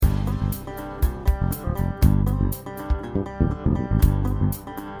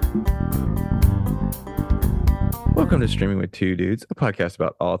Welcome to Streaming with Two Dudes, a podcast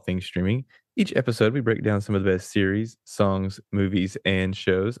about all things streaming. Each episode, we break down some of the best series, songs, movies, and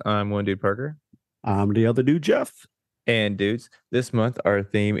shows. I'm one dude, Parker. I'm the other dude, Jeff. And dudes, this month our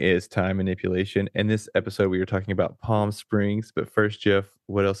theme is time manipulation. And this episode, we are talking about Palm Springs. But first, Jeff,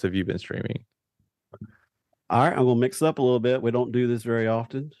 what else have you been streaming? All right, I'm going to mix it up a little bit. We don't do this very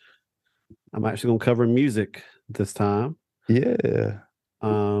often. I'm actually going to cover music this time. Yeah.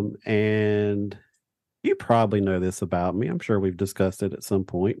 And you probably know this about me. I'm sure we've discussed it at some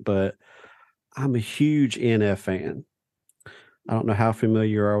point, but I'm a huge NF fan. I don't know how familiar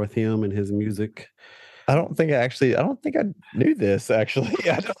you are with him and his music. I don't think I knew this, actually.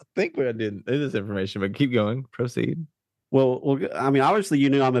 I don't think I didn't know this information, but keep going. Proceed. Well, I mean, obviously,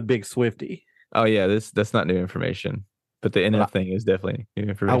 you know I'm a big Swiftie. Oh, yeah, that's not new information. But the NF thing is definitely new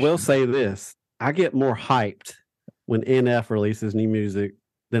information. I will say this. I get more hyped when NF releases new music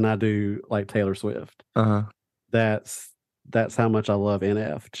than I do like Taylor Swift. Uh-huh. That's how much I love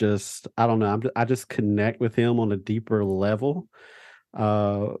NF. Just I don't know. I just connect with him on a deeper level.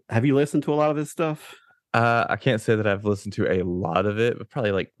 Have you listened to a lot of his stuff? I can't say that I've listened to a lot of it, but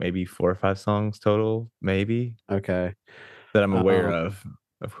probably like maybe 4 or 5 songs total, maybe. Okay. That I'm aware of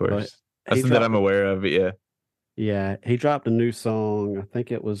course. That's that I'm aware of, yeah. Yeah, he dropped a new song. I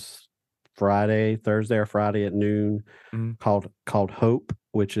think it was Thursday or Friday at noon, called Hope,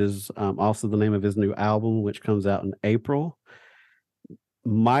 which is also the name of his new album, which comes out in April.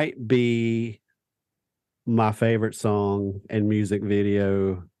 Might be my favorite song and music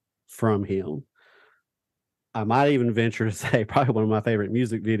video from him. I might even venture to say probably one of my favorite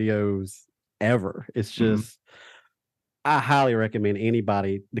music videos ever. It's just, I highly recommend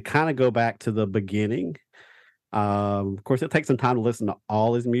anybody to kind of go back to the beginning. Of course, it takes some time to listen to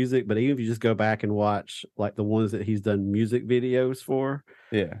all his music, but even if you just go back and watch like the ones that he's done music videos for,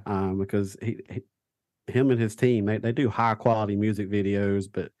 yeah, because him and his team, they do high quality music videos,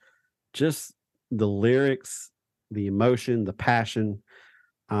 but just the lyrics, the emotion, the passion,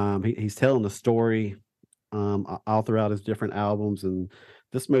 he's telling the story all throughout his different albums. And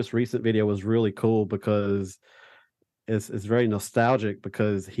this most recent video was really cool because it's very nostalgic,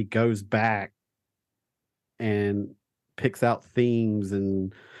 because he goes back and picks out themes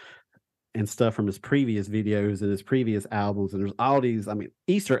and stuff from his previous videos and his previous albums. And there's all these, I mean,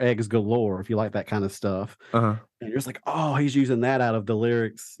 Easter eggs galore if you like that kind of stuff. Uh-huh. And you're just like, oh, he's using that out of the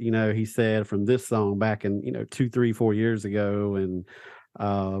lyrics, he said from this song back in, 2, 3, 4 years ago. And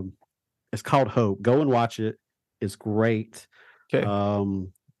it's called Hope. Go and watch it. It's great. Okay.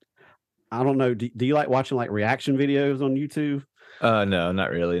 I don't know. Do you like watching like reaction videos on YouTube? No,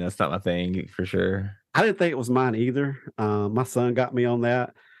 not really. That's not my thing for sure. I didn't think it was mine either. My son got me on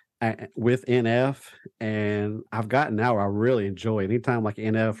that with NF, and I've gotten now where I really enjoy it. Anytime like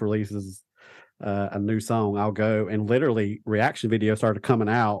NF releases a new song, I'll go, and literally reaction videos started coming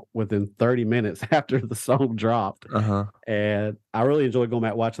out within 30 minutes after the song dropped. Uh-huh. And I really enjoy going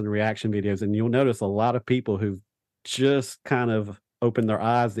back watching the reaction videos, and you'll notice a lot of people who've just kind of opened their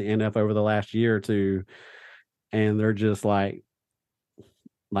eyes to NF over the last year or two, and they're just like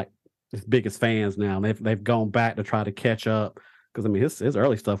his biggest fans now. And they've gone back to try to catch up, because I mean his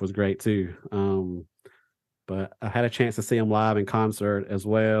early stuff was great too. But I had a chance to see him live in concert as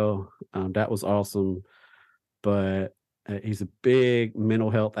well. That was awesome. But he's a big mental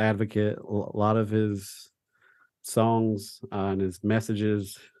health advocate. A lot of his songs and his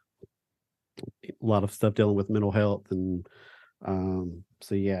messages, a lot of stuff dealing with mental health. And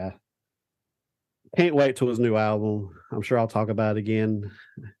so yeah, can't wait till his new album. I'm sure I'll talk about it again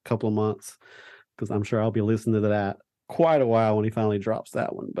in a couple of months, because I'm sure I'll be listening to that quite a while when he finally drops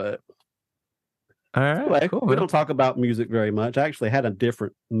that one. But all right, anyway, cool. We don't talk about music very much. I actually had a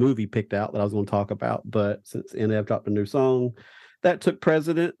different movie picked out that I was going to talk about, but since NF dropped a new song, that took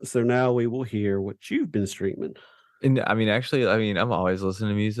precedent. So now we will hear what you've been streaming. And I mean, actually, I'm always listening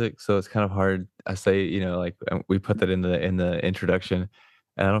to music, so it's kind of hard. I say, like we put that in the introduction,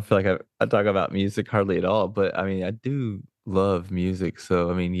 and I don't feel like I talk about music hardly at all. But I mean, I do love music, so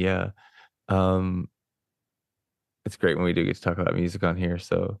I mean, yeah, it's great when we do get to talk about music on here.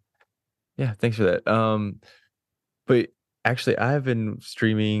 So yeah, thanks for that. But actually, I have been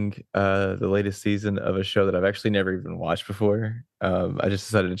streaming the latest season of a show that I've actually never even watched before. I just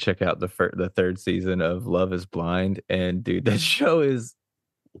decided to check out the third season of Love Is Blind, and dude, that show is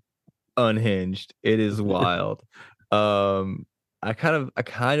unhinged. It is wild. I kind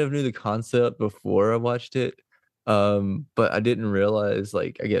of knew the concept before I watched it, but I didn't realize,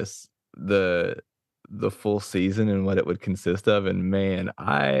 like, I guess the full season and what it would consist of. And man,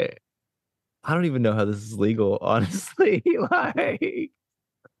 I don't even know how this is legal, honestly. Like,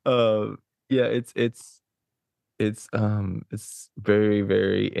 yeah, it's it's very,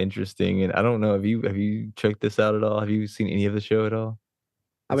 very interesting, and I don't know, have you checked this out at all? Have you seen any of the show at all?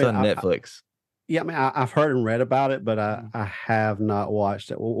 I It's mean, on Netflix. yeah, I mean, I've heard and read about it, but Mhm. I have not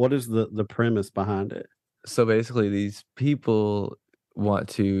watched it. What is the premise behind it? So, basically, these people wanna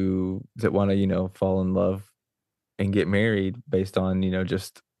fall in love and get married based on,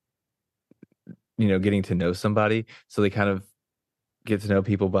 just, getting to know somebody, so they kind of get to know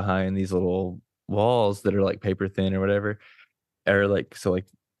people behind these little walls that are, like, paper thin or whatever, or, like so, like,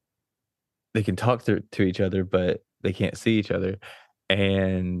 they can talk to each other, but they can't see each other,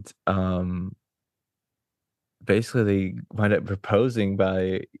 and, basically, they wind up proposing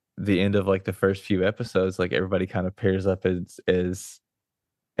by the end of, like, the first few episodes, like, everybody kind of pairs up and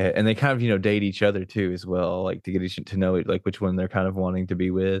they kind of, date each other too as well, like, to get each to know, like, which one they're kind of wanting to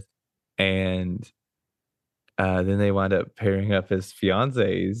be with, and, then they wind up pairing up as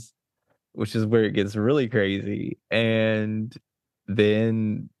fiancés, which is where it gets really crazy, and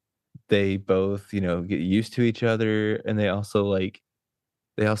then they both, get used to each other, and they also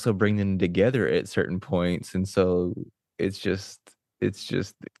bring them together at certain points, and so it's just it's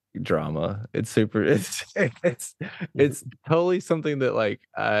just drama. It's super it's totally something that, like,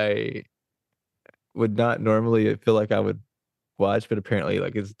 I would not normally feel like I would watch, but apparently,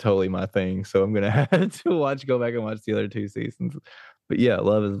 like, it's totally my thing, so I'm gonna have to go back and watch the other 2 seasons. But yeah,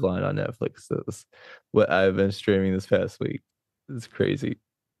 Love Is Blind on Netflix is what I've been streaming this past week. It's crazy.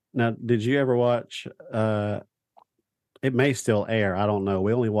 Now, did you ever watch, it may still air, I don't know.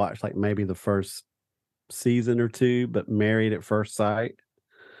 We only watched, like, maybe the first season or 2, but Married at First Sight?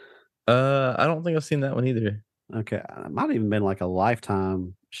 I don't think I've seen that one either. Okay, it might have even been like a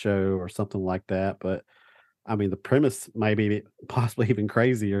Lifetime show or something like that, but, I mean, the premise may be possibly even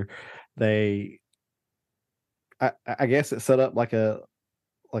crazier. They I guess it's set up like a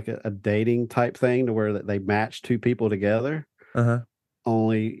dating type thing to where that they match 2 people together, Uh-huh.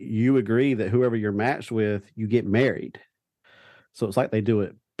 only you agree that whoever you're matched with, you get married. So it's like they do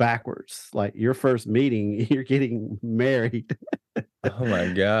it backwards. Like your first meeting, you're getting married, Oh my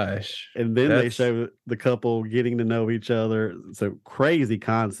gosh. and then they That's show the couple getting to know each other. So crazy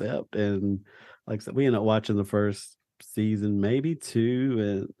concept. And like I said, we ended up watching the first season, maybe 2.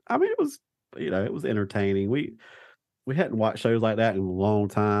 And I mean, it was, it was entertaining. We hadn't watched shows like that in a long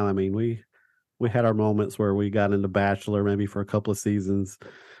time. I mean, we had our moments where we got into Bachelor maybe for a couple of seasons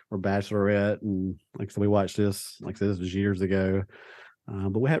or Bachelorette, and like I said, we watched this. Like I said, this was years ago,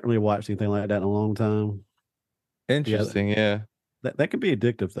 but we haven't really watched anything like that in a long time. Yeah, interesting, yeah. that could be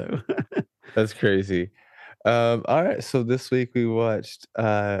addictive though. That's crazy. Alright, so this week we watched,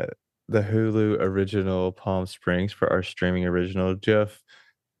 the Hulu original Palm Springs for our streaming original. Jeff,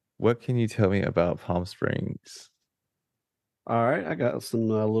 what can you tell me about Palm Springs? All right, I got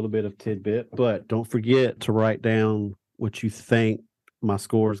some a little bit of tidbit, but don't forget to write down what you think my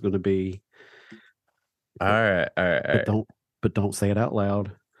score is going to be. But Alright, alright, but alright, don't say it out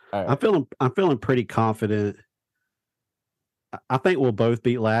loud. alright. I'm feeling pretty confident. I think we'll both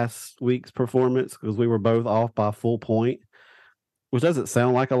beat last week's performance because we were both off by a full point, which doesn't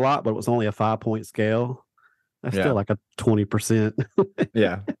sound like a lot, but it was only a 5-point scale. That's still Yeah, like a 20%.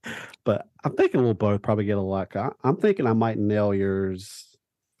 yeah. But I'm thinking we'll both probably get a lot. I'm thinking I might nail yours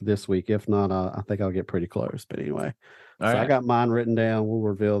this week. If not, I think I'll get pretty close. But anyway, so I Alright. got mine written down. We'll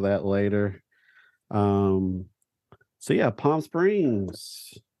reveal that later. Um, so yeah, Palm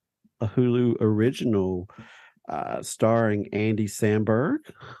Springs, a Hulu original, starring Andy Samberg,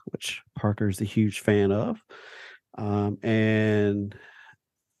 which Parker's a huge fan of. And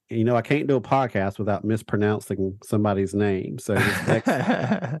I can't do a podcast without mispronouncing somebody's name. So this next,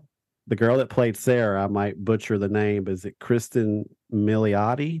 the girl that played Sarah, I might butcher the name, but is it Kristen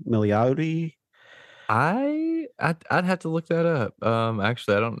Milioti? Milioti? I'd have to look that up.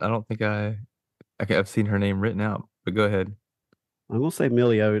 Actually, I don't think I've seen her name written out, but go ahead. I'm gonna say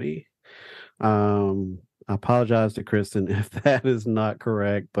Milioti. I apologize to Kristen if that is not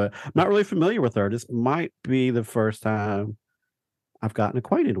correct, but I'm not really familiar with her. This might be the first time I've gotten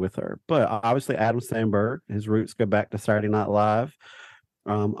acquainted with her. But obviously, Adam Sandberg, his roots go back to Saturday Night Live.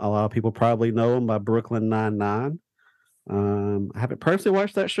 A lot of people probably know him by Brooklyn Nine-Nine. I haven't personally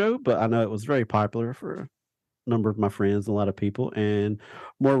watched that show, but I know it was very popular for a number of my friends and a lot of people. And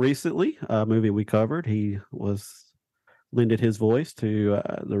more recently, a movie we covered, he was lended his voice to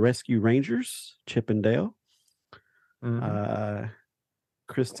the Rescue Rangers, Chip and Dale. Mhm. Uh,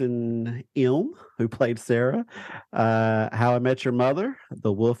 Kristen Ilm, who played Sarah, How I Met Your Mother,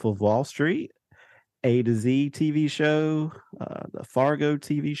 The Wolf of Wall Street, A to Z TV show, the Fargo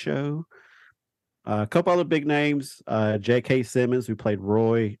TV show, a couple other big names. J.K. Simmons, who played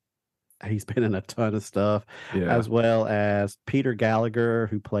Roy He's been in a ton of stuff, Yeah. as well as Peter Gallagher,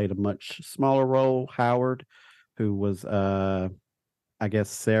 who played a much smaller role, Howard, who was, I guess,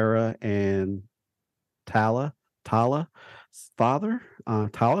 Sarah and Tala's father.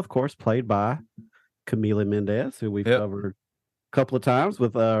 Tala, of course, played by Camila Mendez, who we've Yep. covered a couple of times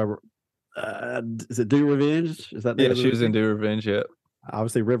with, is it Do Revenge? Is that the name Yeah, of the she was in movie? Do Revenge. Yep.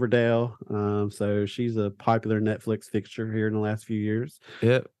 Obviously, Riverdale. So she's a popular Netflix fixture here in the last few years.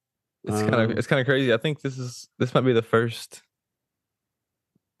 Yep. Um, It's kind of crazy. I think this might be the first.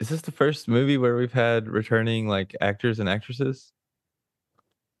 Is this the first movie where we've had returning like actors and actresses?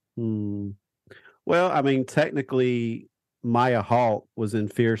 hmm. Well, I mean, technically, Maya Hawke was in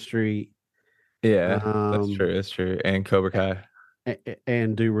Fear Street, Yeah, that's um, true. That's true. And Cobra Kai.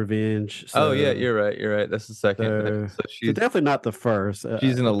 and Do Revenge. Oh yeah, So, you're right. You're right. That's the second. so, So so definitely not the first.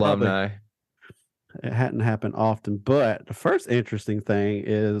 she's an It probably alumni. it hadn't happened often. But the first interesting thing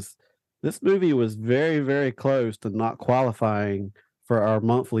is this movie was very, very close to not qualifying for our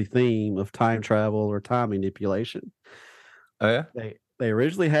monthly theme of time travel or time manipulation. Oh yeah. They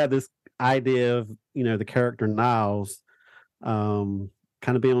originally had this idea of, the character Niles, kind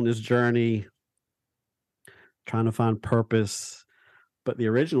of being on this journey, trying to find purpose. But the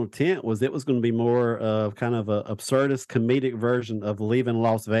original intent was it was going to be more of kind of a absurdist comedic version of Leaving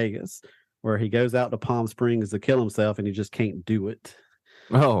Las Vegas, where he goes out to Palm Springs to kill himself and he just can't do it.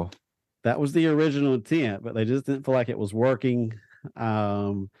 Oh, That was the original intent, but they just didn't feel like it was working.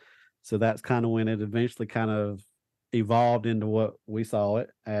 Um, so that's kind of when it eventually kind of evolved into what we saw it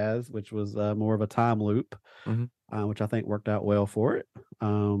as, which was more of a time loop, mhm. which I think worked out well for it.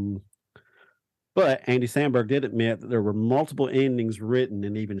 Um, but Andy Samberg did admit that there were multiple endings written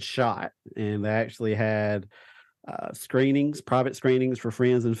and even shot, and they actually had private screenings for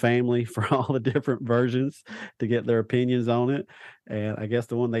friends and family for all the different versions to get their opinions on it. And I guess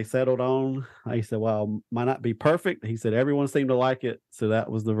the one they settled on, he said, "Well, might not be perfect." He said everyone seemed to like it, so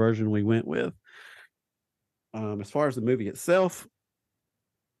that was the version we went with. As far as the movie itself,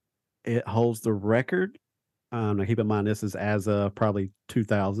 it holds the record. Now keep in mind this is as of probably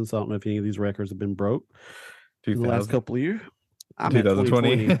 2000, so I don't know if any of these records have been broke in the last 2000, couple of years. I meant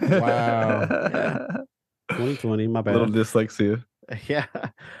 2020. 2020. Wow. Yeah. 2020, my Little bad. dyslexia. Yeah.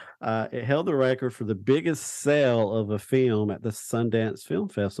 It held the record for the biggest sale of a film at the Sundance Film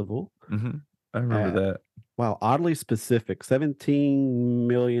Festival. I remember At, that. wow, oddly specific,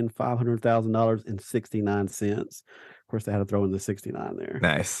 $17,500,000 and 69 cents. Of course, they had to throw in the 69 there.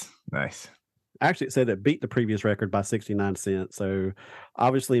 Nice. Nice. Actually, it said it beat the previous record by 69 cents. So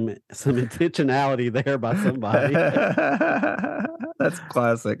obviously some intentionality there by somebody. That's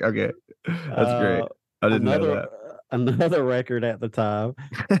classic. Okay. That's great. Uh, I didn't know another that. another record at the time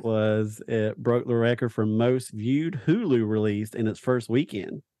was it broke the record for most viewed Hulu released in its first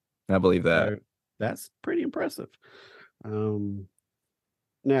weekend. I believe that. So that's pretty impressive. Um,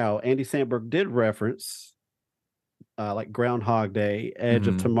 Now, Andy Samberg did reference like Groundhog Day, Edge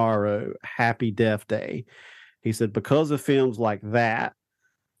of Mhm. Tomorrow, Happy Death Day. He said because of films like that,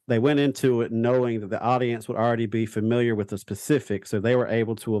 they went into it knowing that the audience would already be familiar with the specifics, so they were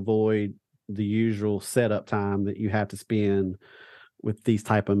able to avoid the usual setup time that you have to spend with these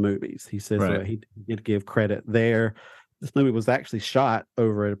type of movies. He says Right. he did give credit there. This movie was actually shot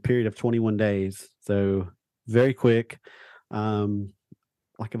over a period of 21 days, so very quick. Um,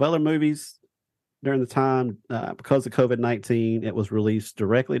 like of other movies during the time, because of COVID-19, it was released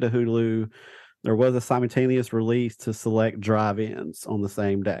directly to Hulu. There was a simultaneous release to select drive-ins on the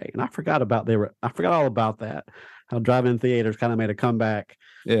same day, and I forgot all about that. How drive-in theaters kind of made a comeback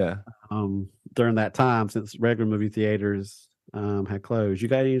Yeah. during that time since regular movie theaters had closed. You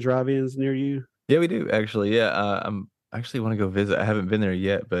got any drive-ins near you? Yeah, we do actually. Yeah. I actually want to go visit. I haven't been there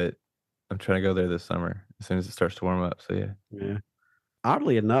yet, but I'm trying to go there this summer as soon as it starts to warm up. So yeah. Yeah.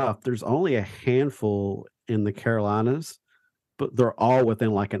 Oddly enough, there's only a handful in the Carolinas, but they're all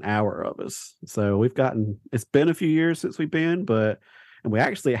within like an hour of us. So it's been a few years since we've been, and we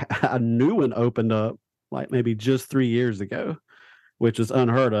actually, a new one opened up like maybe just 3 years ago, which is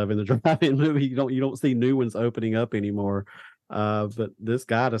unheard of in the drive-in movie. You don't see new ones opening up anymore. But this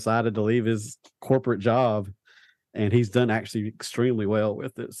guy decided to leave his corporate job and he's done actually extremely well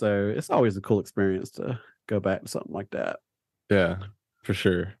with it. So it's always a cool experience to go back to something like that. Yeah, for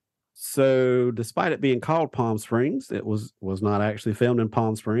sure. So, despite it being called Palm Springs, it was not actually filmed in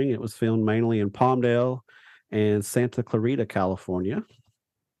Palm Springs. It was filmed mainly in Palmdale and Santa Clarita, California.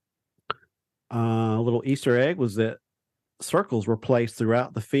 A little Easter egg was that circles were placed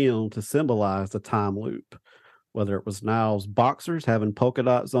throughout the film to symbolize the time loop. Whether it was Niles' boxers having polka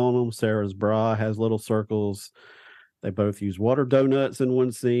dots on them, Sarah's bra has little circles. They both use water donuts in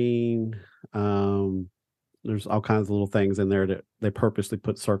one scene. There's all kinds of little things in there that they purposely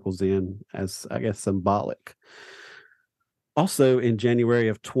put circles in as, I guess, symbolic. Also, in January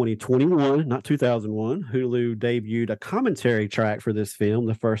of 2021, not 2001, Hulu debuted a commentary track for this film,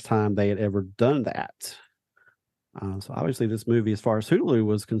 the first time they had ever done that. So obviously, this movie, as far as Hulu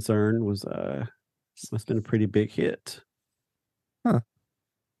was concerned, was must have been a pretty big hit. Huh.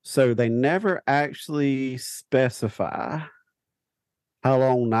 So they never actually specify how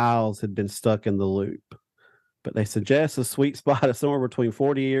long Niles had been stuck in the loop, but they suggest a sweet spot of somewhere between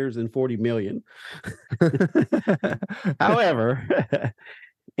 40 years and 40 million. However,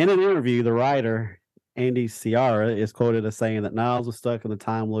 in an interview, the writer, Andy Ciara, is quoted as saying that Niles was stuck in the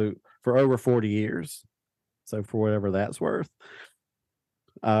time loop for over 40 years. So, for whatever that's worth.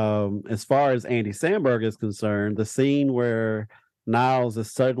 As far as Andy Samberg is concerned, the scene where Niles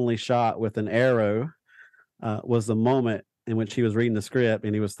is suddenly shot with an arrow was the moment in which he was reading the script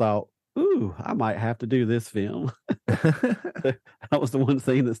and he was thought, ooh, I might have to do this film. That was the one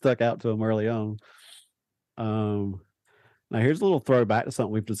scene that stuck out to him early on. Now, here's a little throwback to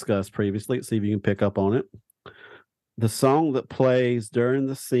something we've discussed previously. Let's see if you can pick up on it. The song that plays during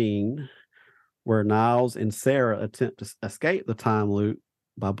the scene where Niles and Sarah attempt to escape the time loop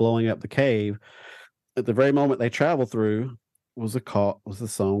by blowing up the cave, at the very moment they travel through, was a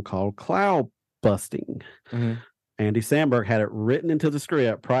song called Cloud Busting. Mm-hmm. Andy Samberg had it written into the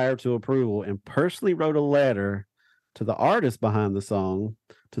script prior to approval and personally wrote a letter to the artist behind the song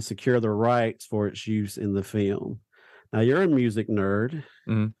to secure the rights for its use in the film. Now, you're a music nerd.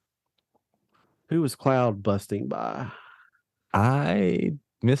 Mm-hmm. Who was Cloud Busting by? I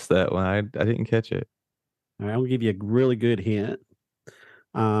missed that one. I didn't catch it. All right, I'm gonna give you a really good hint.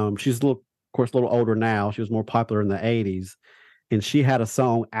 She's of course, a little older now. She was more popular in the 80s, and she had a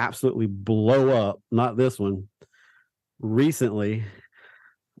song absolutely blow up. Not this one. Recently,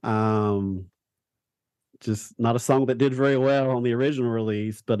 just not a song that did very well on the original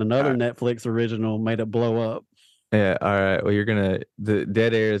release, but another Netflix original made it blow up. Yeah, all right. Well, the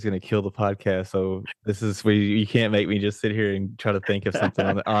dead air is gonna kill the podcast. So this is where you can't make me just sit here and try to think of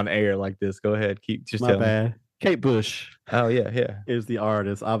something on air like this. Go ahead, My bad. Kate Bush. Oh yeah, is the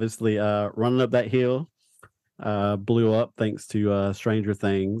artist. Obviously, Running Up That Hill blew up thanks to Stranger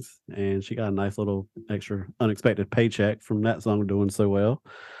Things, and she got a nice little extra unexpected paycheck from that song doing so well.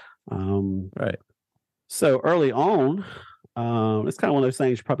 Right. So early on, it's kind of one of those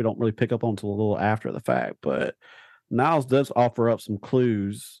things you probably don't really pick up on until a little after the fact, but Niles does offer up some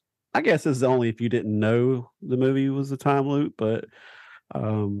clues. I guess this is only if you didn't know the movie was a time loop, but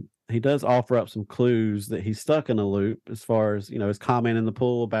he does offer up some clues that he's stuck in a loop as far as, his comment in the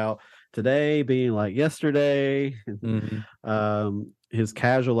pool about today being like yesterday, his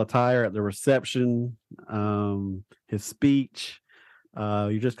casual attire at the reception, his speech.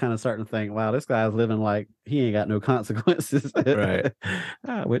 You're just kind of starting to think, wow, this guy's living like he ain't got no consequences. Right.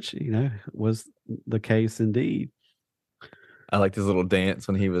 Which, was the case indeed. I liked his little dance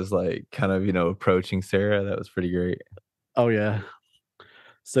when he was like kind of, approaching Sarah. That was pretty great. Oh, yeah.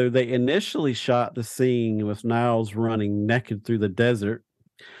 So they initially shot the scene with Niles running naked through the desert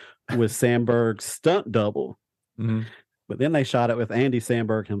with Samberg's stunt double. Mm-hmm. But then they shot it with Andy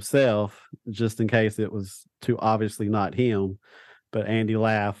Samberg himself, just in case it was too obviously not him. But Andy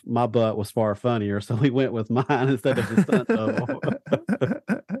laughed. My butt was far funnier, so he went with mine instead of the stunt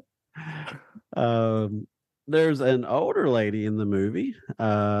double. There's an older lady in the movie.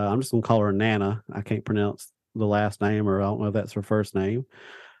 I'm just gonna call her Nana. I can't pronounce the last name, or I don't know if that's her first name.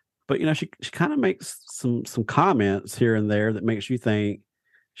 But she kind of makes some comments here and there that makes you think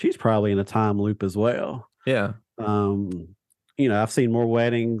she's probably in a time loop as well. Yeah. I've seen more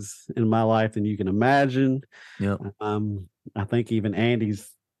weddings in my life than you can imagine. Yeah. I think even Andy's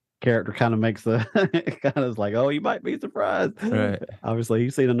character kind of makes the kind of like, oh, you might be surprised. Right. Obviously,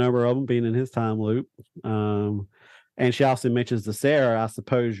 you've seen a number of them being in his time loop. And she also mentions to Sarah, I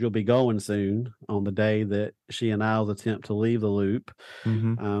suppose you'll be going soon on the day that she and Niles attempt to leave the loop.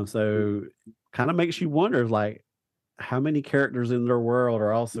 Mm-hmm. So kind of makes you wonder, like, how many characters in their world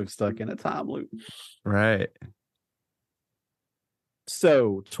are also stuck in a time loop? Right.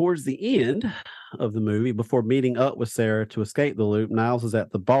 So towards the end of the movie, before meeting up with Sarah to escape the loop, Niles is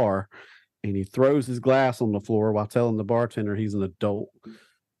at the bar and he throws his glass on the floor while telling the bartender he's an adult.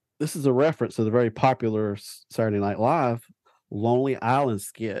 This is a reference to the very popular Saturday Night Live Lonely Island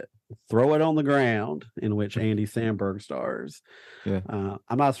skit, Throw It on the Ground, in which Andy Samberg stars. Yeah.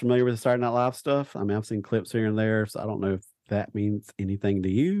 I'm not as familiar with the Saturday Night Live stuff. I mean, I've seen clips here and there, so I don't know if that means anything to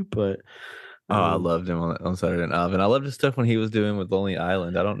you, but I loved him on Saturday Night Live, and I loved his stuff when he was doing with Lonely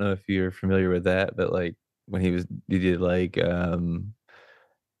Island. I don't know if you're familiar with that, but like when he did like I'm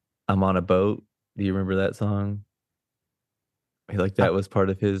on a boat. Do you remember that song? Like I that was part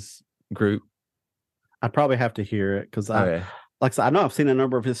of his group. I'd probably have to hear it because Okay. like I said, I know I've seen a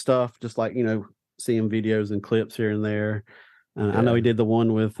number of his stuff, just like seeing videos and clips here and there. I know he Yeah. did the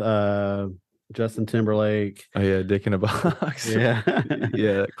one with Justin Timberlake. Oh yeah, Dick in a Box. Yeah.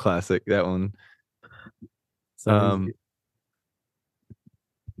 Yeah, classic. That one. So he's Um,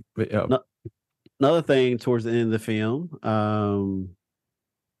 but yeah. no, another thing towards the end of the film,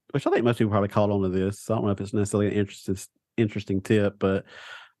 which I think most people probably caught on to this. So I don't know if it's necessarily an interesting tip, but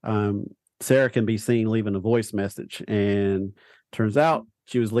um, Sarah can be seen leaving a voice message, and turns out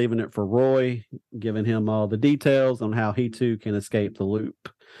she was leaving it for Roy, giving him all the details on how he too can escape the loop.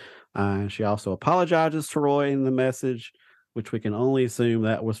 She also apologizes to Roy in the message, which we can only assume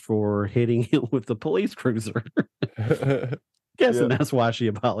that was for hitting him with the police cruiser. Guessing Yep. that's why she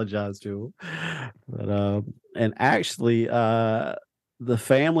apologized to him. But and actually, the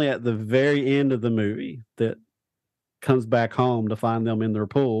family at the very end of the movie that comes back home to find them in their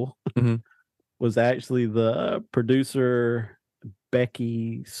pool Mhm, was actually the producer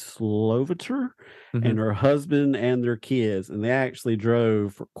Becky Sloviter and mhm. her husband and their kids, and they actually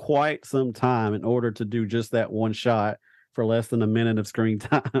drove for quite some time in order to do just that one shot for less than a minute of screen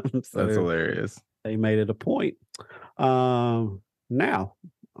time. That's So hilarious. they made it a point. Now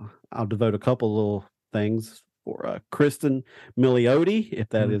I'll devote a couple little things for Kristen Milioti, if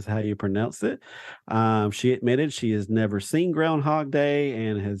that Mhm. is how you pronounce it. She admitted she has never seen Groundhog Day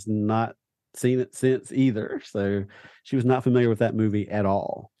and has not seen it since either. So she was not familiar with that movie at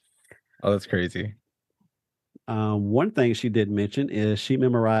all. Oh, that's crazy. One thing she did mention is she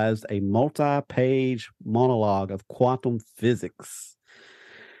memorized a multi-page monologue of quantum physics.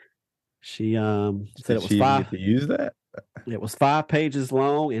 She said Did she even get to use that? it was 5 pages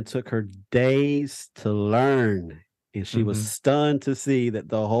long and took her days to learn. And she was Mhm. stunned to see that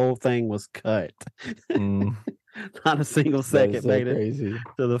the whole thing was cut. Mm, Not a single that is second so made it crazy.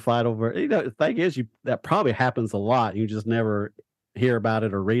 to the final version. The thing is, that probably happens a lot. You just never hear about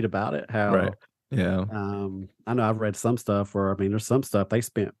it or read about it. Right. How Yeah. I know I've read some stuff where, I mean, there's some stuff they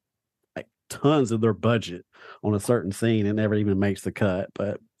spent like tons of their budget on a certain scene and never even makes the cut.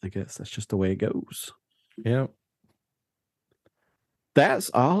 But I guess that's just the way it goes. Yep. That's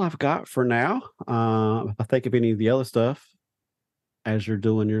all I've got for now. If I think of any of the other stuff as you're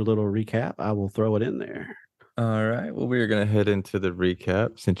doing your little recap, I will throw it in there. Alright, well, we're gonna head into the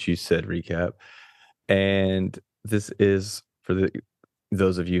recap since you said recap, and this is for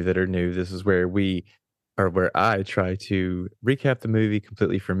those of you that are new, this is where we or where I try to recap the movie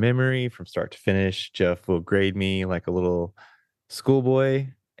completely from memory, from start to finish. Jeff will grade me like a little schoolboy,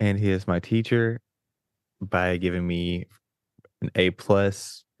 and he is my teacher by giving me an A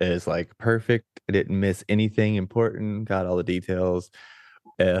plus is like perfect. I didn't miss anything important, got all the details.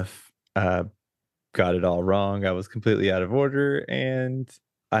 F, got it all wrong. I was completely out of order and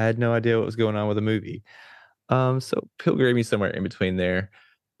I had no idea what was going on with the movie. So he'll grade me somewhere in between there.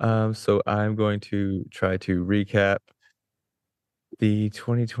 So I'm going to try to recap the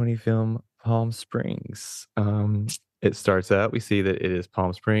 2020 film Palm Springs. It starts out, we see that it is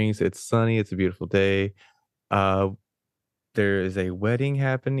Palm Springs. It's sunny, it's a beautiful day. Uh, there is a wedding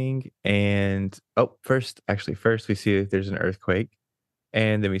happening, and oh, first we see that there's an earthquake,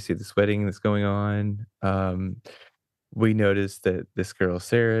 and then we see this wedding that's going on. We notice that this girl,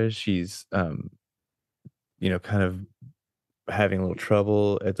 Sarah, she's, kind of having a little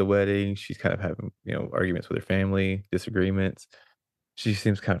trouble at the wedding. She's kind of having, arguments with her family, disagreements. She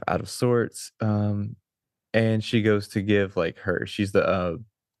seems kind of out of sorts. And she goes to give like her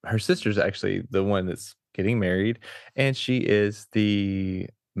sister's actually the one that's getting married, and she is the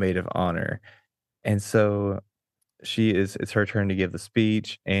maid of honor. And so it's her turn to give the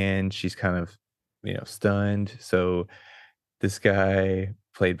speech, and she's kind of, stunned. So this guy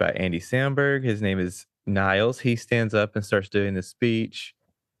played by Andy Samberg, his name is Niles. He stands up and starts doing the speech.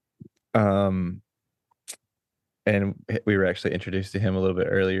 Um, and we were actually introduced to him a little bit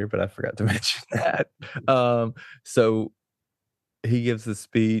earlier, but I forgot to mention that. So he gives the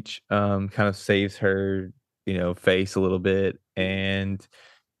speech, kind of saves her, face a little bit, and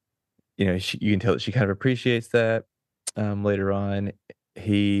you can tell that she kind of appreciates that. Later on,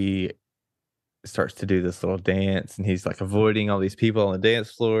 he starts to do this little dance, and he's like avoiding all these people on the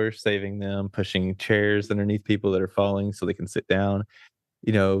dance floor, saving them, pushing chairs underneath people that are falling so they can sit down.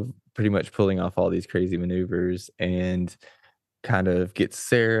 Pretty much pulling off all these crazy maneuvers, and kind of gets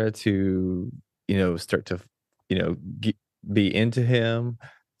Sarah to, start to, you know, ge be into him.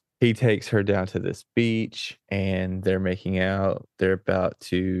 He takes her down to this beach, and they're making out. They're about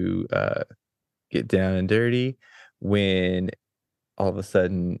to, get down and dirty when all of a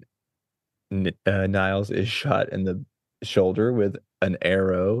sudden Niles is shot in the shoulder with an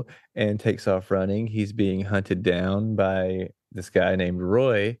arrow and takes off running. He's being hunted down by this guy named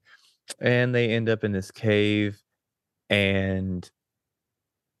Roy, and they end up in this cave. And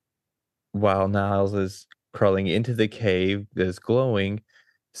while Niles is crawling into the cave that's glowing,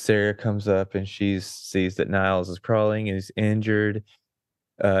 Sarah comes up and she sees that Niles is crawling and he's injured.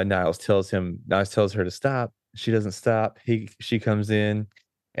 Niles tells her to stop. She doesn't stop. She comes in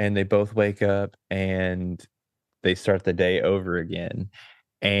and they both wake up and they start the day over again.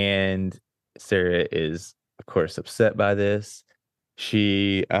 And Sarah is, of course, upset by this.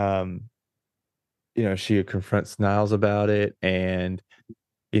 She she confronts Niles about it, and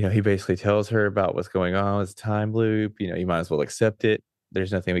he basically tells her about what's going on. It's a time loop. You might as well accept it.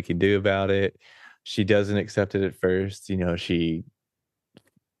 There's nothing we can do about it. She doesn't accept it at first.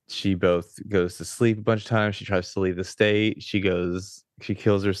 She both goes to sleep a bunch of times. She tries to leave the state. She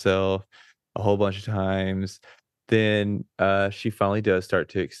kills herself a whole bunch of times. Then she finally does start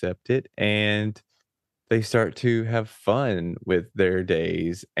to accept it, and they start to have fun with their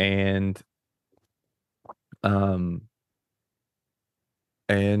days. Um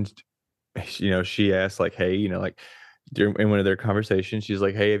and she asks like, hey, like during in one of their conversations, she's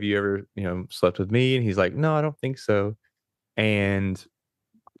like, hey, have you ever slept with me? And he's like, no, I don't think so. And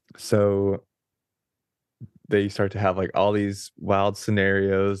so they start to have like all these wild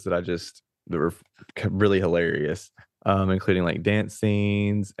scenarios that were really hilarious, including like dance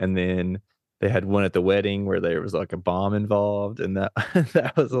scenes. And then they had one at the wedding where there was like a bomb involved, and that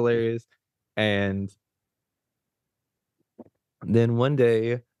that was hilarious. And then one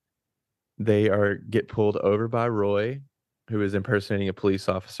day they are get pulled over by Roy, who is impersonating a police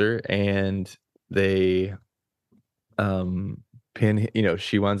officer, and they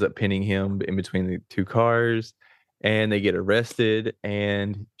she winds up pinning him in between the two cars, and they get arrested,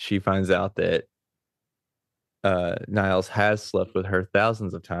 and she finds out that Niles has slept with her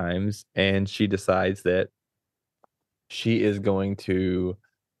thousands of times, and she decides that she is going to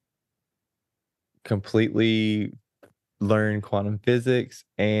completely learn quantum physics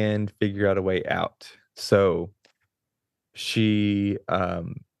and figure out a way out. So she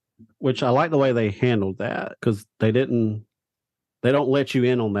which I like the way they handled that, because they don't let you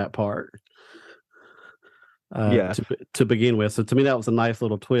in on that part yeah to begin with. So to me, that was a nice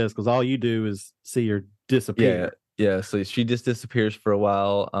little twist, because all you do is see her disappear. yeah so she just disappears for a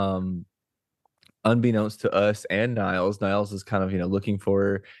while, unbeknownst to us and Niles is kind of looking for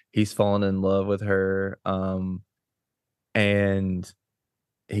her. He's fallen in love with her, and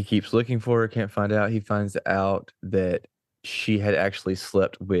he keeps looking for her, can't find out. He finds out that she had actually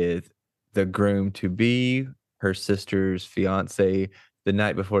slept with the groom to be, her sister's fiance, the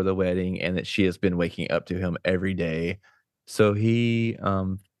night before the wedding, and that she has been waking up to him every day. So he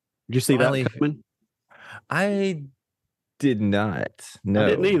Did you see finally that coming? I did not. I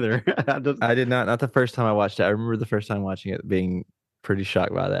didn't No. either. I did not. Not the first time I watched it. I remember the first time watching it being pretty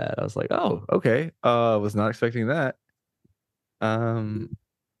shocked by that. I was like, "Oh, okay. Was not expecting that."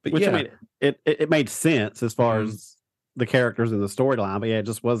 But Which, I yeah. mean, it made sense as far Mhm. as the characters and the storyline, but yeah, it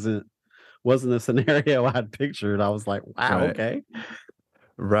just wasn't the scenario I'd pictured. I was like, wow, Right. okay.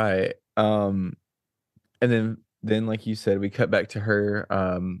 Right. And then like you said, we cut back to her.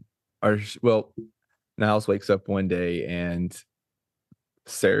 Well, Niles wakes up one day and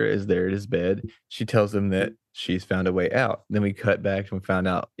Sarah is there at his bed. She tells him that she's found a way out. Then we cut back and we found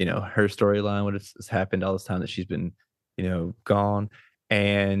out, her storyline, what has happened all this time that she's been, gone.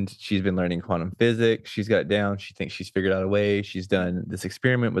 And she's been learning quantum physics. She's got it down. She thinks she's figured out a way. She's done this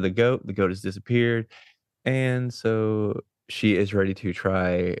experiment with a goat. The goat has disappeared. And so she is ready to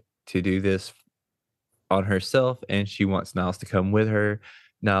try to do this on herself, and she wants Niles to come with her.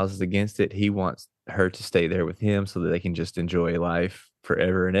 Niles is against it. He wants her to stay there with him so that they can just enjoy life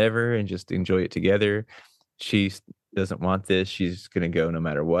forever and ever and just enjoy it together. She doesn't want this. She's going to go no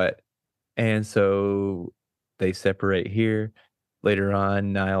matter what. And so they separate here. Later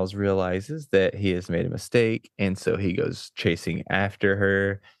on, Niles realizes that he has made a mistake, and so he goes chasing after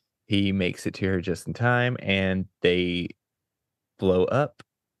her. He makes it to her just in time, and they blow up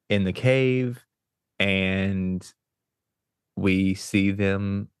in the cave, and we see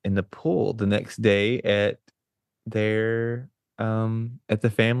them in the pool the next day their at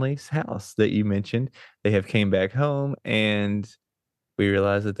the family's house that you mentioned. They have came back home, and we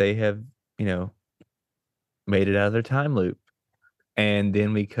realize that they have, you know, made it out of their time loop. And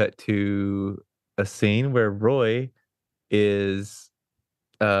then we cut to a scene where Roy is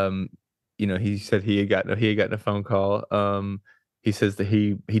um he said he had gotten a phone call. He says that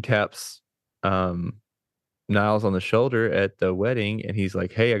he taps um Niles on the shoulder at the wedding, and he's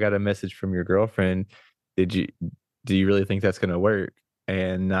like, "Hey, I got a message from your girlfriend. Did you do you really think that's gonna work?"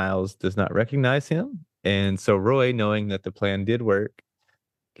 And Niles does not recognize him. And so Roy, knowing that the plan did work,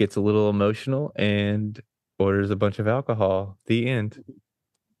 gets a little emotional and orders a bunch of alcohol. The end.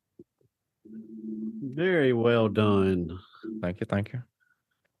 Very well done. Thank you, thank you.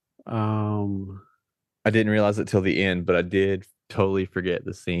 Um, I didn't realize it till the end, but I did totally forget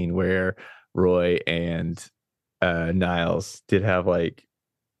the scene where Roy and Niles did have like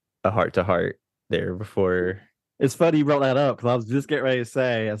a heart to heart there before. it's funny you brought that up because I was just getting ready to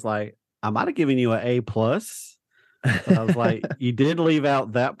say, it's like, I might have given you an A plus, but I was like, you did leave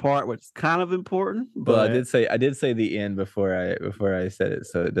out that part, which is kind of important. Well, But I did say the end before I said it,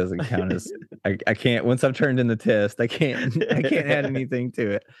 so it doesn't count as I can't once I've turned in the test, I can't add anything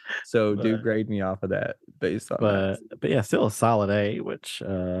to it. So do but grade me off of that based on that. but yeah, still a solid A, which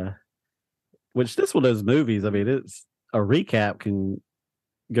this one of those movies, I mean, it's a recap can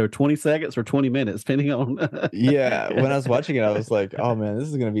go 20 seconds or 20 minutes, depending on Yeah, when I was watching it, I was like, "Oh man, this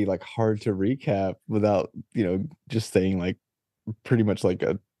is gonna be like hard to recap without just saying like pretty much like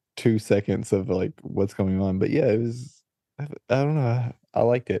a 2 seconds of like what's going on." But yeah, it was. I don't know. I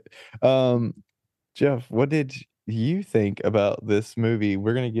liked it. Um, Jeff, what did you think about this movie?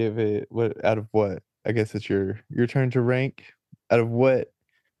 We're gonna give it what out of what? I guess it's your turn to rank. Out of what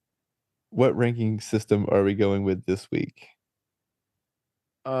ranking system are we going with this week?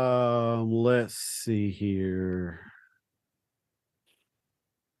 let's see here.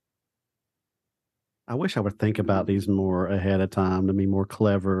 I wish I would think about these more ahead of time to be more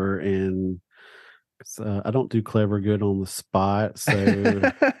clever, and I don't do clever good on the spot. So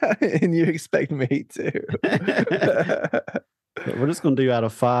And you expect me to. but we're just going to do out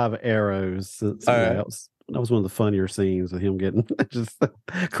of 5 arrows. Since, All right. that was one of the funnier scenes of him getting just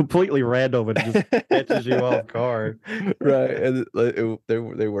completely random and just catches you off guard. Right. And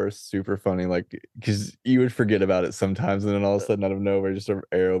they were super funny, like because you would forget about it sometimes, and then all of a sudden out of nowhere, just an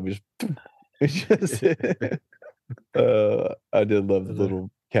arrow would just it's just I did love the little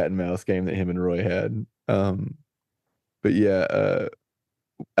cat and mouse game that him and Roy had. But yeah,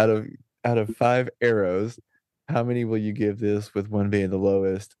 out of 5 arrows, how many will you give this with one being the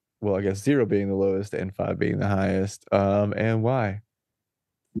lowest? Well, I guess 0 being the lowest and 5 being the highest. And why?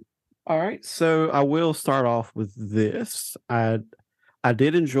 All right, so I will start off with this. I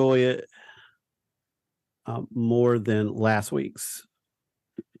did enjoy it more than last week's.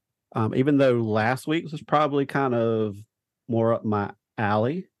 Even though last week's was probably kind of more up my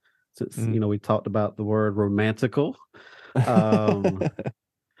alley, since we talked about the word romantical. Um,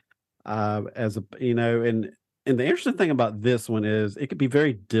 as a and the interesting thing about this one is it could be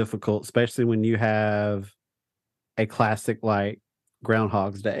very difficult, especially when you have a classic like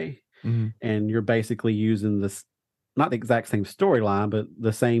Groundhog's Day, and you're basically using this not the exact same storyline, but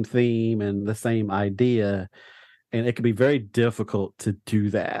the same theme and the same idea, and it could be very difficult to do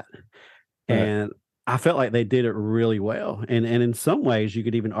that. Right. And I felt like they did it really well, and in some ways, you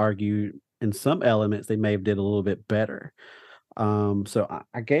could even argue in some elements they may have did a little bit better. So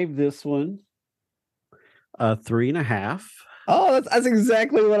I gave this one a 3.5. Oh, that's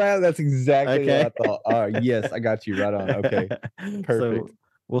exactly what I Okay. thought. All right, yes, I got you right on. Okay, So perfect.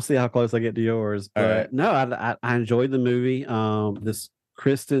 we'll see how close I get to yours. All But right. no, I enjoyed the movie. This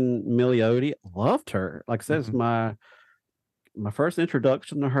Kristen Milioti, loved her. Like I said, it's my first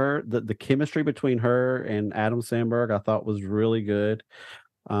introduction to her. The chemistry between her and Adam Sandberg, I thought was really good.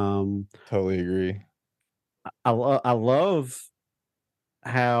 Totally agree. I love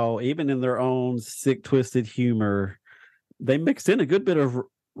how even in their own sick, twisted humor, they mixed in a good bit of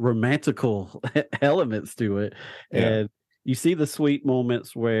romantical elements to it. Yeah. And you see the sweet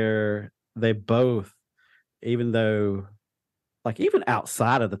moments where they both, even though, like, even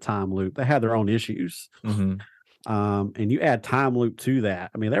outside of the time loop, they had their own issues. And you add time loop to that.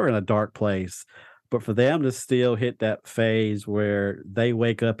 I mean, they were in a dark place, but for them to still hit that phase where they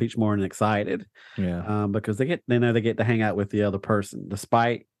wake up each morning excited, Yeah. because they know they get to hang out with the other person,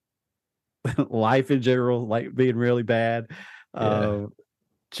 despite life in general, like being really bad. Yeah.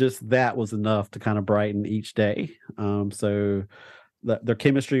 Just that was enough to kind of brighten each day. So their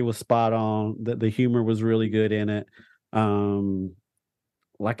chemistry was spot on. The humor was really good in it.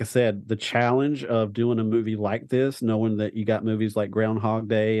 Like I said, the challenge of doing a movie like this, knowing that you got movies like Groundhog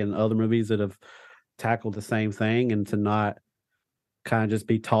Day and other movies that have tackled the same thing, and to not kind of just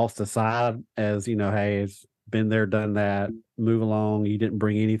be tossed aside as, hey, it's been there, done that, move along. You didn't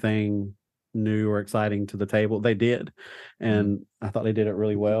bring anything new or exciting to the table. They did. And I thought they did it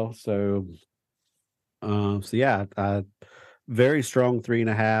really well. So, so yeah, very strong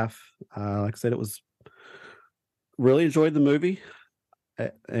 3.5. Like I said, it was really enjoyed the movie.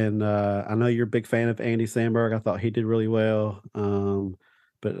 And I know you're a big fan of Andy Samberg. I thought he did really well.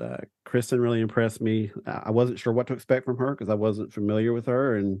 But Kristen really impressed me. I wasn't sure what to expect from her because I wasn't familiar with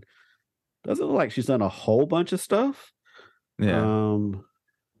her, and doesn't look like she's done a whole bunch of stuff. Yeah.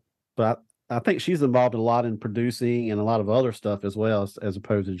 But I think she's involved a lot in producing and a lot of other stuff as well as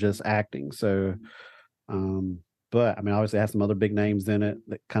opposed to just acting. So, um, but I mean, obviously, it has some other big names in it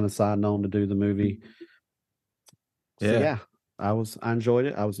that kind of signed on to do the movie. So Yeah. yeah, I enjoyed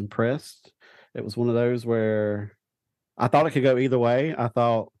it. I was impressed. It was one of those where I thought it could go either way. I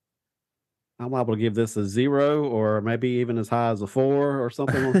thought I'm able to give this a 0 or maybe even as high as a 4 or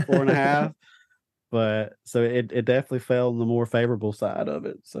something, or 4.5. But so it definitely fell on the more favorable side of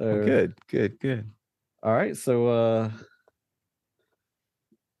it. Well, So good, good, good. all right, so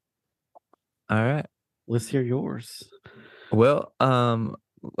All right. let's hear yours. Well,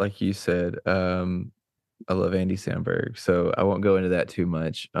 like you said, I love Andy Samberg, so I won't go into that too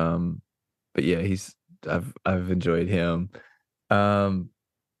much. But yeah, I've enjoyed him um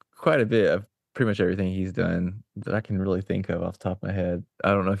quite a bit of pretty much everything he's done that I can really think of off the top of my head.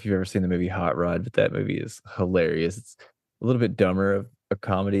 I don't know if you've ever seen the movie Hot Rod, but that movie is hilarious. It's a little bit dumber of a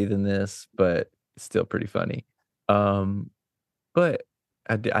comedy than this, but it's still pretty funny. Um, but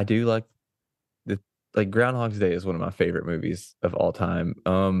I do the like Groundhog's Day is one of my favorite movies of all time.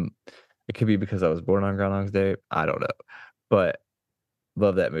 It could be because I was born on Groundhog's Day. I don't know, but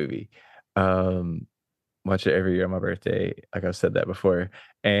love that movie. Um, watch it every year on my birthday. Like I've said that before,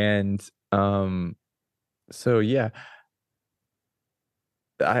 and so yeah,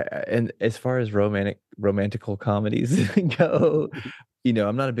 and as far as romantical comedies go,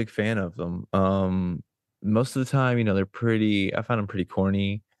 I'm not a big fan of them. Most of the time, I find them pretty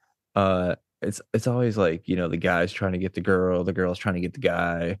corny. It's always like, the guy's trying to get the girl, the girl's trying to get the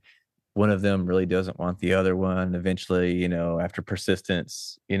guy. One of them really doesn't want the other one eventually, after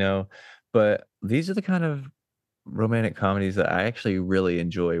persistence, but these are the kind of romantic comedies that I actually really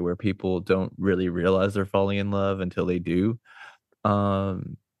enjoy where people don't really realize they're falling in love until they do.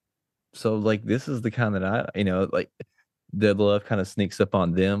 Um, so like this is the kind that like the love kind of sneaks up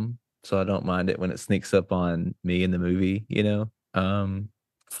on them. So I don't mind it when it sneaks up on me in the movie.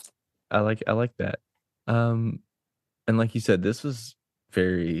 I like that. Um, and like you said, this was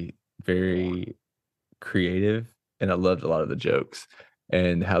very, very creative, and I loved a lot of the jokes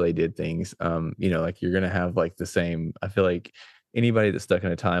and how they did things. Like you're gonna have like the same. I feel like anybody that's stuck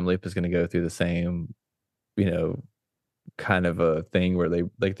in a time loop is gonna go through the same, you know, kind of a thing where they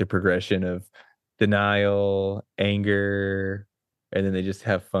like the progression of denial, anger, and then they just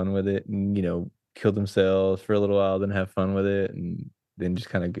have fun with it and kill themselves for a little while, then have fun with it, and then just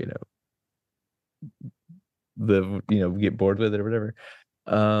kind of live, get bored with it or whatever.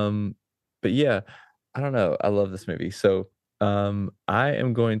 But yeah, I don't know. I love this movie. So I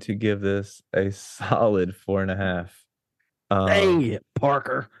am going to give this a solid 4.5. Dang Um it,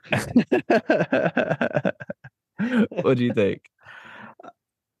 Parker. what do you think?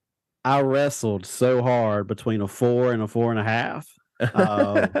 I wrestled so hard between a 4 and a 4.5.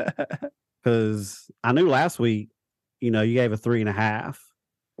 Because I knew last week, you gave a 3.5.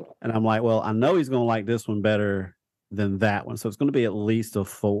 And I'm like, well, I know he's going to like this one better than that one. So it's going to be at least a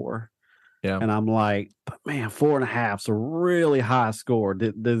 4. Yeah. And I'm like, but man, 4.5's a really high score.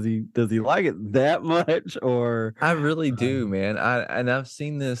 Does he like it that much? Or I really do, man. I've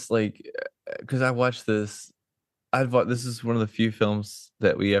seen this like because I watched this. This is one of the few films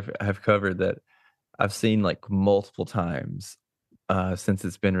that we have covered that I've seen like multiple times since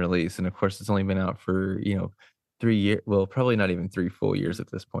it's been released, and of course, it's only been out for 3 years. Well, probably not even 3 full years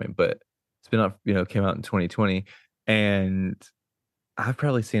at this point, but it's been out. Came out in 2020, and I've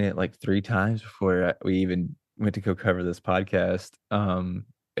probably seen it like 3 times before we even went to go cover this podcast.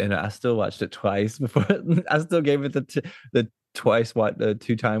 And I still watched it twice before I still gave it the the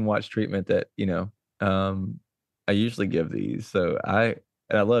 2-time watch treatment that, I usually give these. So I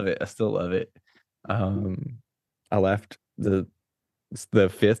love it. I still love it. Um, I laughed the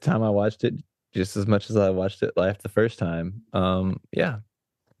 5th time I watched it just as much as I watched it laughed the first time. Yeah,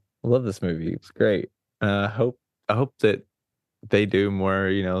 I love this movie. It's great. I hope that they do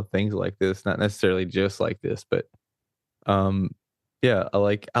more, things like this, not necessarily just like this, but um yeah, I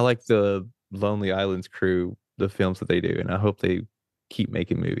like the Lonely Islands crew, the films that they do, and I hope they keep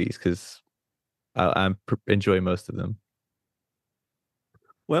making movies because I enjoy most of them.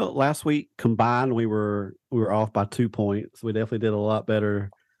 well, last week combined, we were off by 2 points. We definitely did a lot better.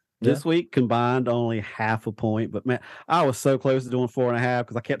 Yeah. This week combined only half a point, but man, I was so close to doing 4.5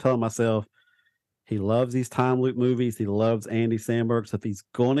 because I kept telling myself He loves these time loop movies. He loves Andy Samberg. So if he's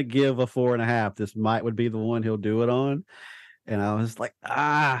going to give a 4.5, this would be the one he'll do it on. And I was like,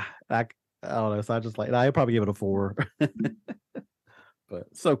 I don't know. So I just like, I'll probably give it a 4, but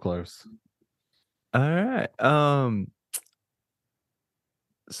so close. All right.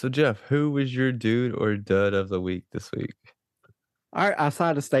 So Jeff, who was your dude or dud of the week this week? All right. I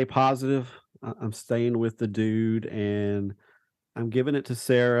decided to stay positive. I'm staying with the dude and I'm giving it to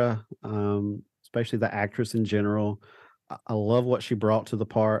Sarah, especially the actress in general. I love what she brought to the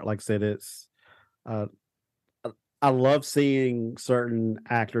part. Like I said, uh, I love seeing certain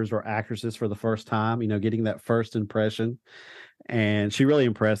actors or actresses for the first time, getting that first impression. And she really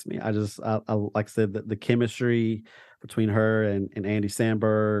impressed me. I like I said, the chemistry between her and Andy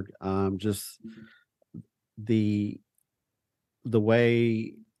Samberg, just the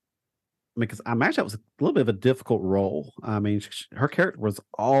way, because I imagine that was a little bit of a difficult role. I mean, her character was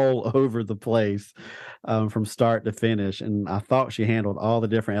all over the place, from start to finish, and I thought she handled all the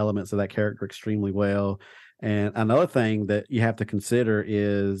different elements of that character extremely well. And another thing that you have to consider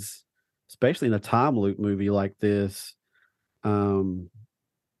is, especially in a time loop movie like this, um,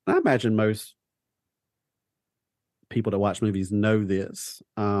 I imagine most people that watch movies know this,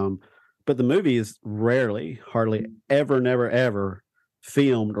 but the movie is rarely, hardly ever, never, ever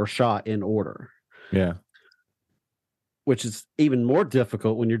filmed or shot in order, Yeah. which is even more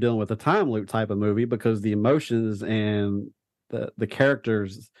difficult when you're dealing with a time loop type of movie because the emotions and the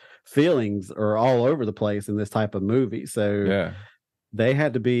characters' feelings are all over the place in this type of movie. So Yeah. they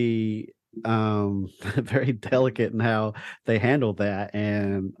had to be very delicate in how they handled that.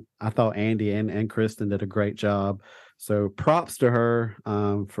 And I thought Andy and Kristen did a great job. So props to her,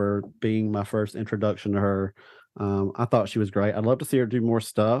 for being my first introduction to her. I thought she was great. I'd love to see her do more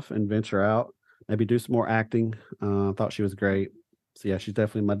stuff and venture out, maybe do some more acting. I thought she was great. So yeah, she's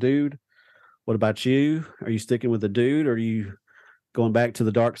definitely my dude. What about you? Are you sticking with the dude, or are you going back to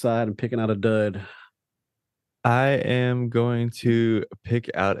the dark side and picking out a dud? I am going to pick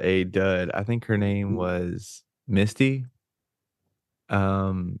out a dud. I think her name was Misty,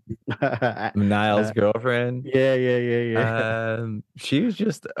 um, Niall's Uh, girlfriend. yeah, yeah, yeah, yeah. She was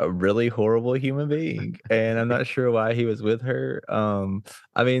just a really horrible human being, and I'm not sure why he was with her.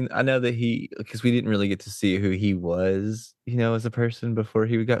 I mean, I know that because we didn't really get to see who he was, as a person before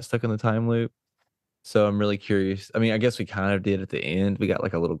he got stuck in the time loop. So I'm really curious. I mean, I guess we kind of did at the end. We got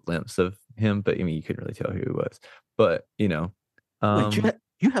like a little glimpse of him, but I mean, you couldn't really tell who he was. But Wait, um,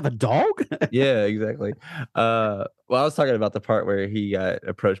 you have a dog? yeah, exactly. Well, I was talking about the part where he got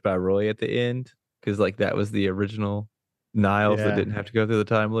approached by Roy at the end, because like that was the original Niles that Yeah. didn't have to go through the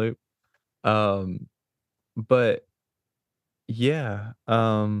time loop. Um, but yeah,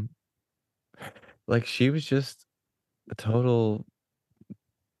 like she was just a total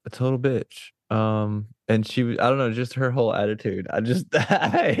a total bitch. And I don't know, just her whole attitude.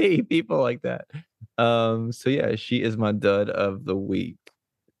 I hate people like that. So yeah, she is my dud of the week.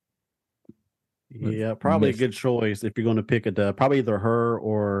 Yeah, probably a Miss. good choice if you're gonna pick a dub. Probably either her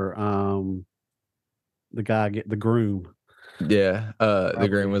or, the groom. Yeah, Probably.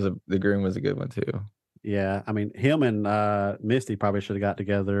 the groom was a good one too. Yeah, I mean, him and, Misty probably shoulda got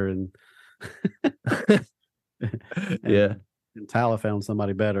together and Yeah, and Tyler found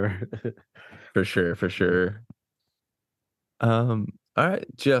somebody better. for sure, for sure. All right,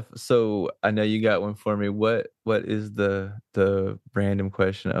 Jeff. So I know you got one for me. What is the random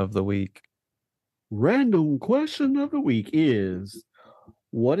question of the week? Random question of the week is,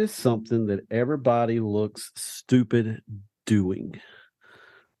 what is something that everybody looks stupid doing?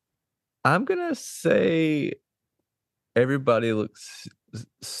 I'm gonna say everybody looks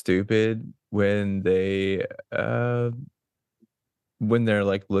stupid uh when they're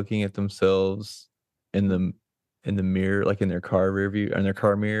like looking at themselves in the mirror, like in their car rear view, in their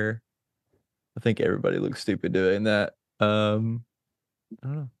car mirror. I think everybody looks stupid doing that. I don't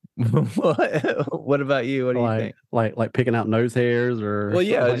know. What about you? What do you Like think? like picking out nose hairs or Well,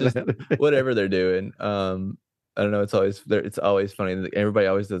 something yeah, like just that? whatever they're doing. I don't know. It's always funny. Everybody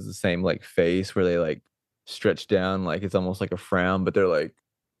always does the same like face where they like stretch down, like it's almost like a frown, but they're like,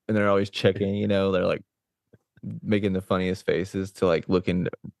 and they're always checking. They're like making the funniest faces to like look in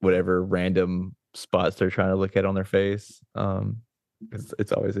whatever random spots they're trying to look at on their face.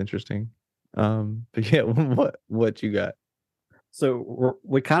 It's always interesting. But yeah, what you got? So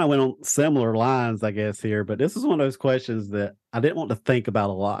we kind of went on similar lines, I guess, here, but this is one of those questions that I didn't want to think about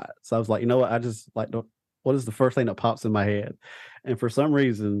a lot. So I was like, you know what? I just like, what is the first thing that pops in my head? And for some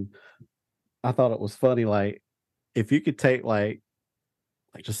reason, I thought it was funny. Like, if you could take like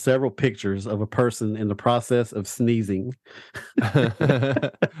just several pictures of a person in the process of sneezing,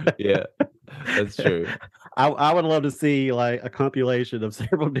 Yeah. That's true. I would love to see like a compilation of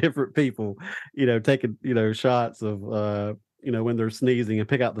several different people, taking, shots of when they're sneezing and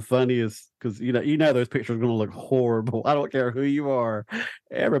pick out the funniest because those pictures are gonna look horrible. I don't care who you are.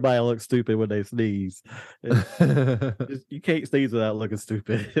 Everybody looks stupid when they sneeze. And you can't sneeze without looking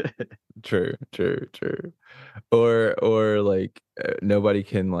stupid. True, true, true. Or like nobody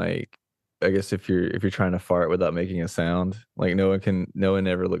can like I guess if you're trying to fart without making a sound, like no one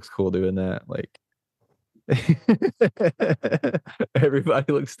ever looks cool doing that. Like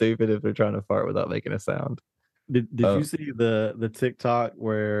everybody looks stupid if they're trying to fart without making a sound. Did Uh, you see the TikTok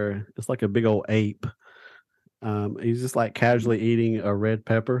where it's like a big old ape? He's just like casually eating a red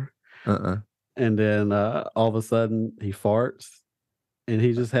pepper, uh-uh. and then all of a sudden he farts, and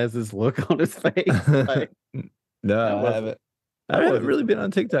he just has this look on his face like that No, I wasn't haven't. I that haven't wasn't really been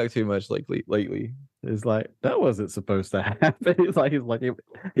on supposed. TikTok too much lately. It's like that wasn't supposed to happen. He thought it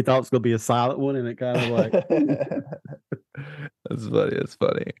was gonna be a silent one, and it kind of like That's funny. That's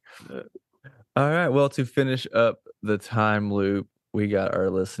funny. All right. Well, to finish up the time loop, we got our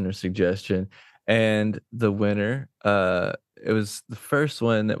listener suggestion, and the winner, it was the first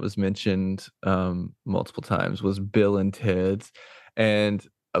one that was mentioned multiple times was Bill and Ted's, and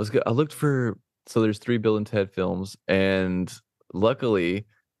I looked for so there's three Bill and Ted films, and luckily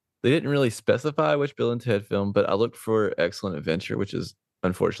they didn't really specify which Bill and Ted film, but I looked for Excellent Adventure, which is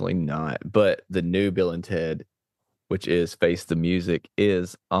unfortunately not, but the new Bill and Ted, which is Face the Music,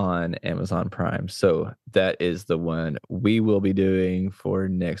 is on Amazon Prime. So that is the one we will be doing for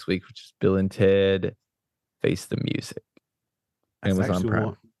next week, which is Bill and Ted Face the Music. that's Amazon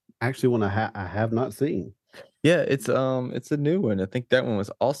Prime. actually one I have not seen. Yeah, it's a new one. I think that one was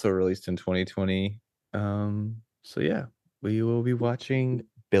also released in 2020. So yeah, we will be watching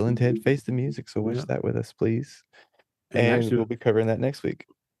Bill and Ted Face the Music. So watch Yeah. that with us, please. And And actually, we'll be covering that next week.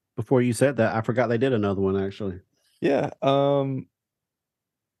 before you said that, I forgot they did another one actually. Yeah,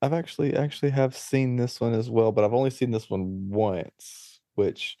 I've actually have seen this one as well, but I've only seen this one once,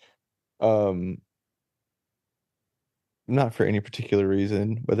 which um not for any particular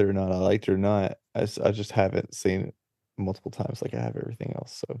reason, whether or not I liked it or not. I just haven't seen it multiple times like I have everything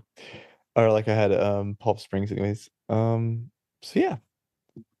else. So or like I had Palm Springs anyways. So yeah,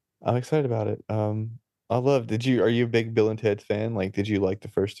 I'm excited about it. Are you a big Bill and Ted fan? Like did you like the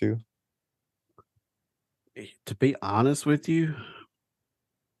first two? To be honest with you,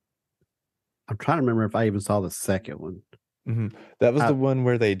 I'm trying to remember if I even saw the second one. That was I the one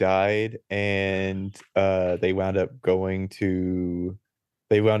where they died and they wound up battling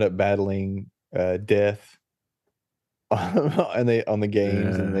death and they on the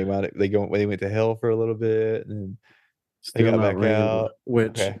games and Yeah. they went to hell for a little bit and they Still got not back ringing out.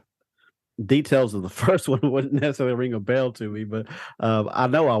 which Okay. details of the first one wouldn't necessarily ring a bell to me, but I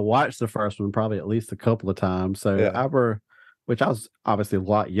know I watched the first one probably at least a couple of times. Yeah. Which I was obviously a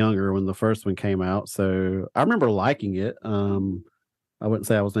lot younger when the first one came out, so I remember liking it. I wouldn't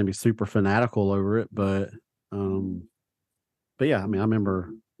say I was maybe super fanatical over it, um, but yeah, I mean, I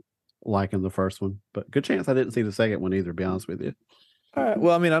remember liking the first one, but good chance I didn't see the second one either. To be honest with you. All right.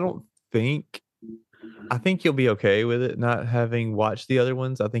 Well, I mean, I think you'll be okay with it not having watched the other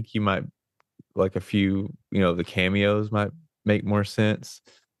ones. I think you might like a few, the cameos might make more sense.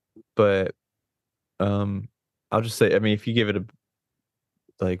 But um I'll just say, I mean, if you give it a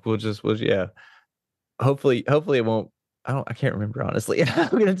like yeah. Hopefully it won't I can't remember honestly. I'm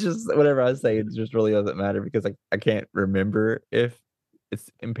gonna just whatever I say, it just really doesn't matter because I can't remember if it's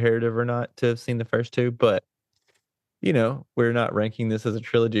imperative or not to have seen the first two, but we're not ranking this as a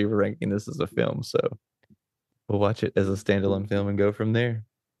trilogy, we're ranking this as a film. So we'll watch it as a standalone film and go from there.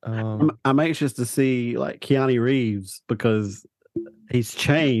 I'm anxious to see like Keanu Reeves because he's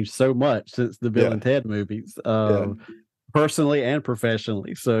changed so much since the Bill Yeah, and Ted movies, yeah, personally and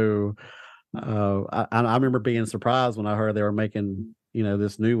professionally. So I remember being surprised when I heard they were making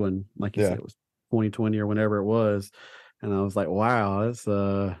this new one, like you said, yeah. it was 2020 or whenever it was, and I was like, wow,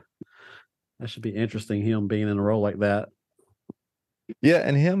 that should be interesting. Him being in a role like that. Yeah,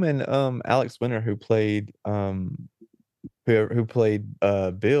 and him and Alex Winter who played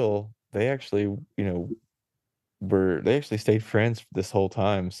Bill, they actually, they actually stayed friends this whole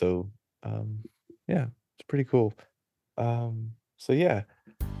time. So yeah, it's pretty cool. So yeah.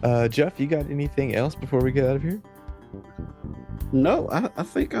 Jeff, you got anything else before we get out of here? No, I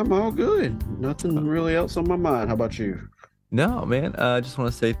think I'm all good. Nothing really else on my mind. How about you? No, man. I just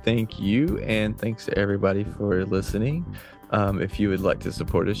want to say thank you and thanks to everybody for listening. If you would like to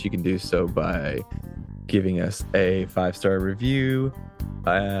support us, you can do so by giving us a 5-star review.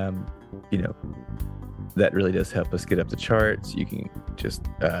 That really does help us get up the charts. You can just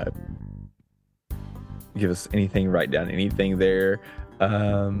give us anything, write down anything there.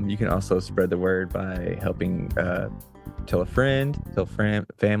 You can also spread the word by helping tell a friend,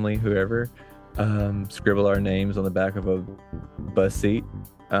 family, whoever. Scribble our names on the back of a bus seat.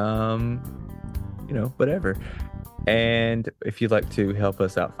 Whatever. And if you'd like to help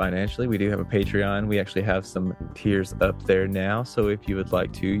us out financially, we do have a Patreon. We actually have some tiers up there now. So if you would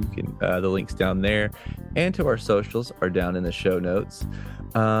like to, you can, the links down there and to our socials are down in the show notes.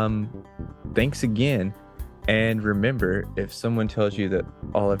 Thanks again. And remember, if someone tells you that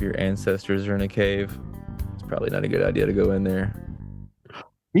all of your ancestors are in a cave, it's probably not a good idea to go in there.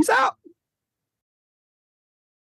 Peace out.